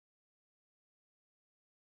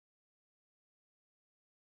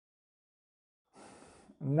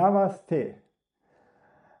Namaste.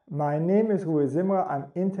 My name is Rui Zimra. I'm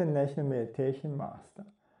International Meditation Master.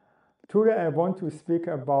 Today I want to speak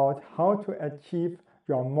about how to achieve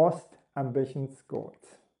your most ambitious goals.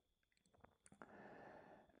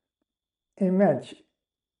 Imagine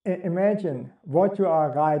what you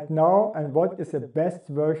are right now and what is the best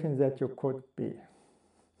version that you could be.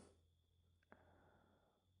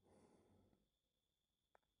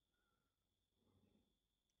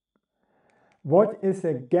 What is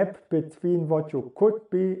the gap between what you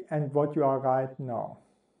could be and what you are right now?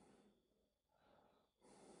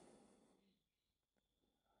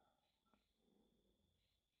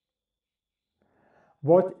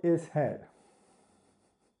 What is hell?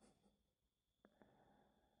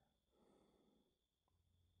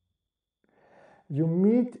 You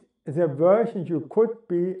meet the version you could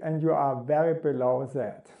be and you are very below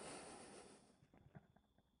that.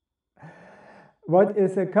 What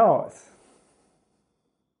is the cause?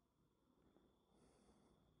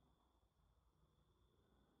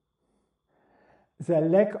 The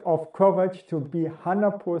lack of courage to be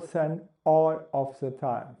 100% all of the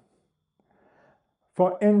time.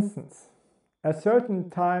 For instance, at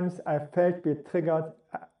certain times I felt be triggered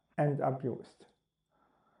and abused.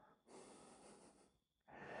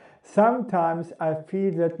 Sometimes I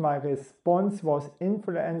feel that my response was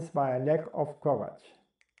influenced by a lack of courage.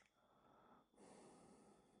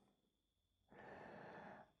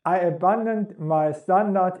 I abandoned my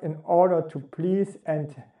standard in order to please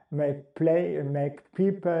and make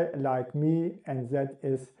people like me, and that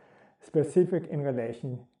is specific in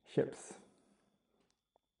relationships.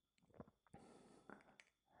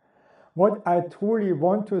 What I truly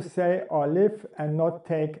want to say or live and not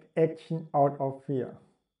take action out of fear.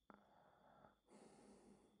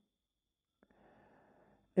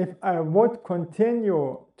 If I would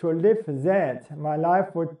continue to live that, my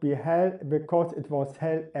life would be hell because it was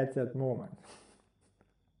hell at that moment.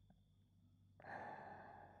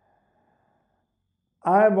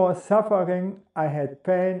 I was suffering, I had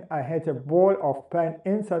pain, I had a ball of pain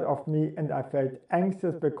inside of me, and I felt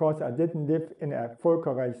anxious because I didn't live in a full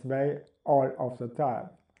courageous way all of the time.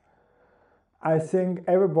 I think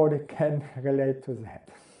everybody can relate to that.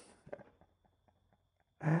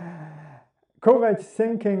 Courage,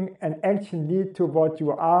 thinking and action lead to what you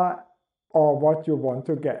are or what you want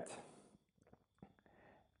to get.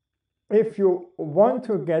 If you want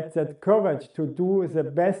to get that courage to do the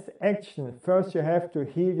best action, first you have to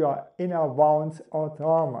heal your inner wounds or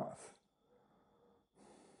traumas.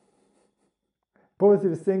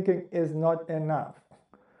 Positive thinking is not enough.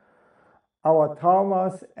 Our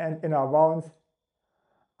traumas and inner wounds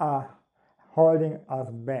are holding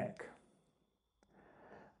us back.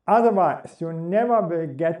 Otherwise, you never will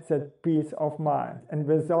get that peace of mind. And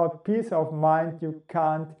without peace of mind, you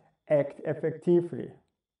can't act effectively.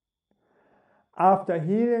 After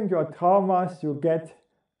healing your traumas, you get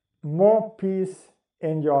more peace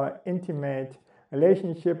in your intimate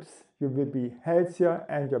relationships. You will be healthier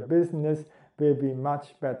and your business will be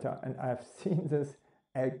much better. And I've seen this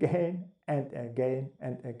again and again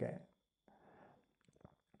and again.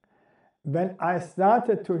 When I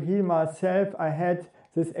started to heal myself, I had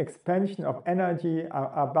this expansion of energy,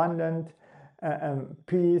 abundant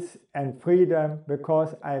peace and freedom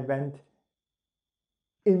because I went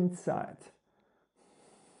inside.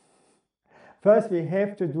 First, we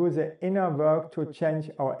have to do the inner work to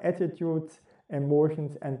change our attitudes,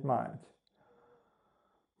 emotions, and mind.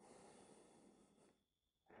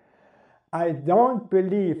 I don't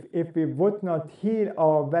believe if we would not heal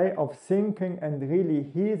our way of thinking and really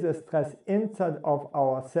heal the stress inside of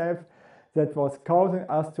ourselves that was causing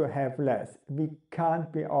us to have less, we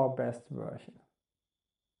can't be our best version.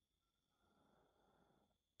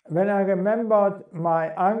 When I remembered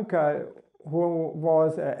my uncle, who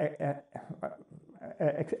was an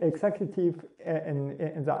executive in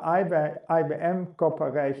the IBM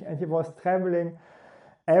Corporation, and he was traveling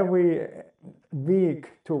every week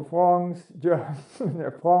to France,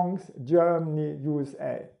 Germany,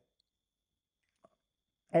 USA.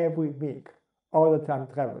 Every week, all the time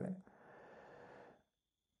traveling.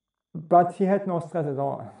 But he had no stress at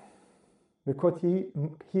all, because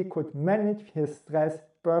he could manage his stress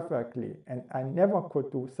perfectly, and I never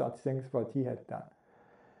could do such things what he had done.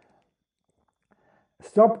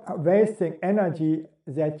 Stop wasting energy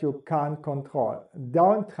that you can't control.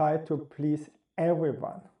 Don't try to please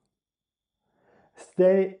everyone.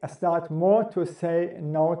 Start more to say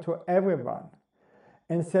no to everyone,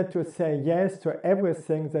 instead to say yes to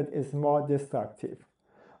everything that is more destructive.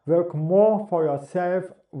 Work more for yourself,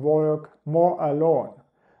 work more alone.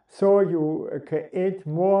 So you create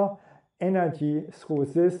more energy. Through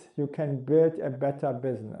this, you can build a better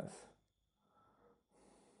business.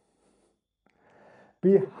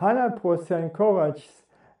 Be 100% courageous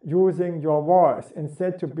using your voice,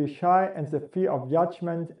 instead to be shy and the fear of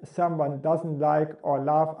judgment, someone doesn't like or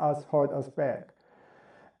love us, hold us back.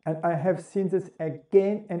 And I have seen this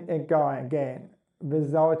again and again,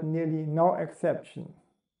 without nearly no exception.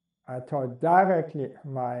 I told directly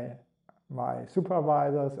my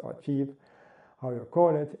supervisors or chief, how you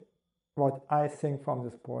call it, what I think from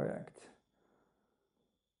this project.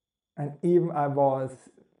 And even I was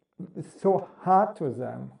so hard to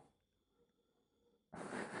them.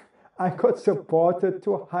 I got supported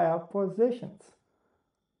to higher positions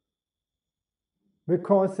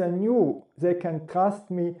because they knew they can trust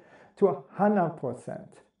me to 100%.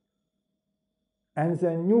 And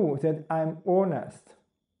they knew that I'm honest.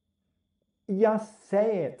 Just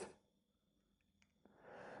say it.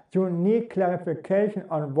 You need clarification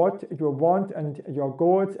on what you want and your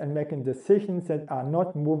goals, and making decisions that are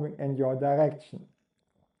not moving in your direction.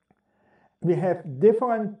 We have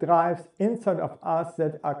different drives inside of us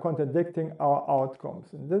that are contradicting our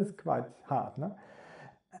outcomes. And this is quite hard. No?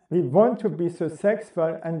 We want to be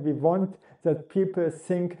successful, and we want that people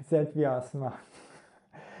think that we are smart.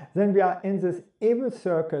 Then we are in this evil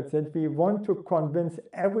circle that we want to convince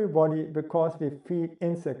everybody because we feel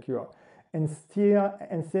insecure,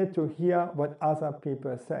 instead to hear what other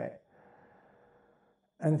people say.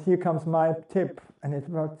 And here comes my tip, and it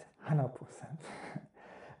worked 100%.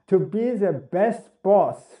 To be the best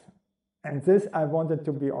boss, and this I wanted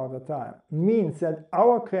to be all the time, means that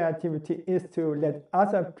our creativity is to let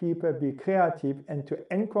other people be creative and to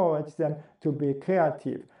encourage them to be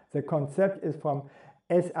creative. The concept is from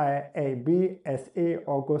SIAB, SE,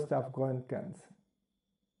 or Gustav Gründgens.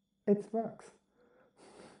 It works.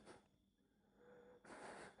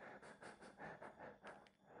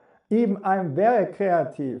 Even I'm very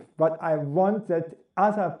creative, but I want that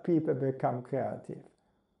other people become creative.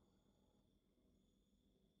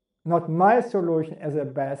 Not my solution is the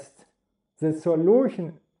best. The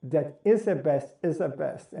solution that is the best is the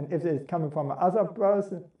best. And if it's coming from another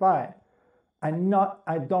person, fine.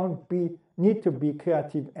 I don't need to be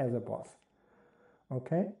creative as a boss.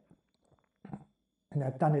 Okay? And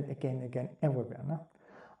I've done it again, everywhere. No?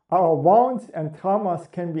 Our wounds and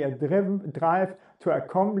traumas can be a drive to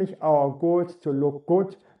accomplish our goals, to look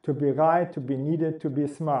good, to be right, to be needed, to be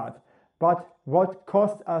smart. But what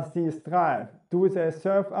cost us these drive? Do they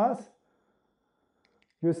serve us?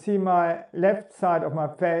 You see, my left side of my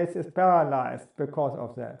face is paralyzed because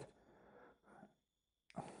of that.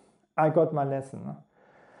 I got my lesson. No?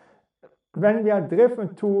 When we are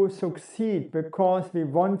driven to succeed because we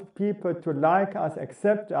want people to like us,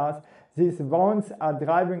 accept us, these wounds are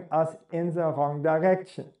driving us in the wrong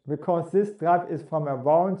direction, because this drive is from a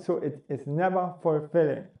wound, so it is never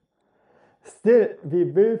fulfilling. Still, we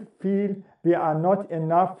will feel we are not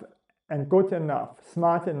enough and good enough,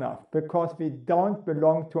 smart enough, because we don't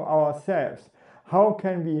belong to ourselves. How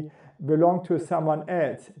can we belong to someone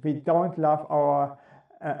else? We don't love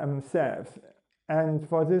ourselves. And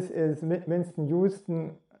for this is Winston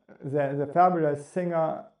Houston, the fabulous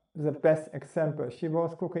singer, the best example. She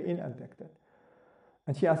was cocaine addicted.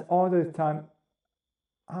 And she asked all the time,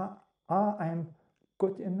 I'm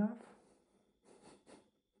good enough?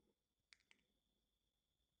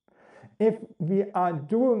 If we are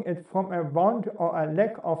doing it from a want or a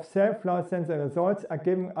lack of self-love, then the results are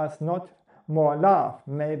giving us not more love,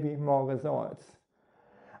 maybe more results.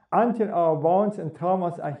 Until our wounds and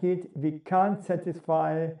traumas are healed, we can't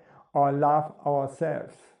satisfy or love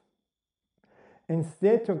ourselves.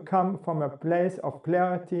 Instead, to come from a place of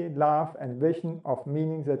clarity, love, and vision of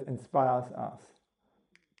meaning that inspires us.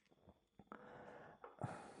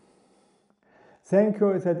 Thank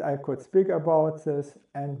you that I could speak about this,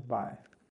 and bye.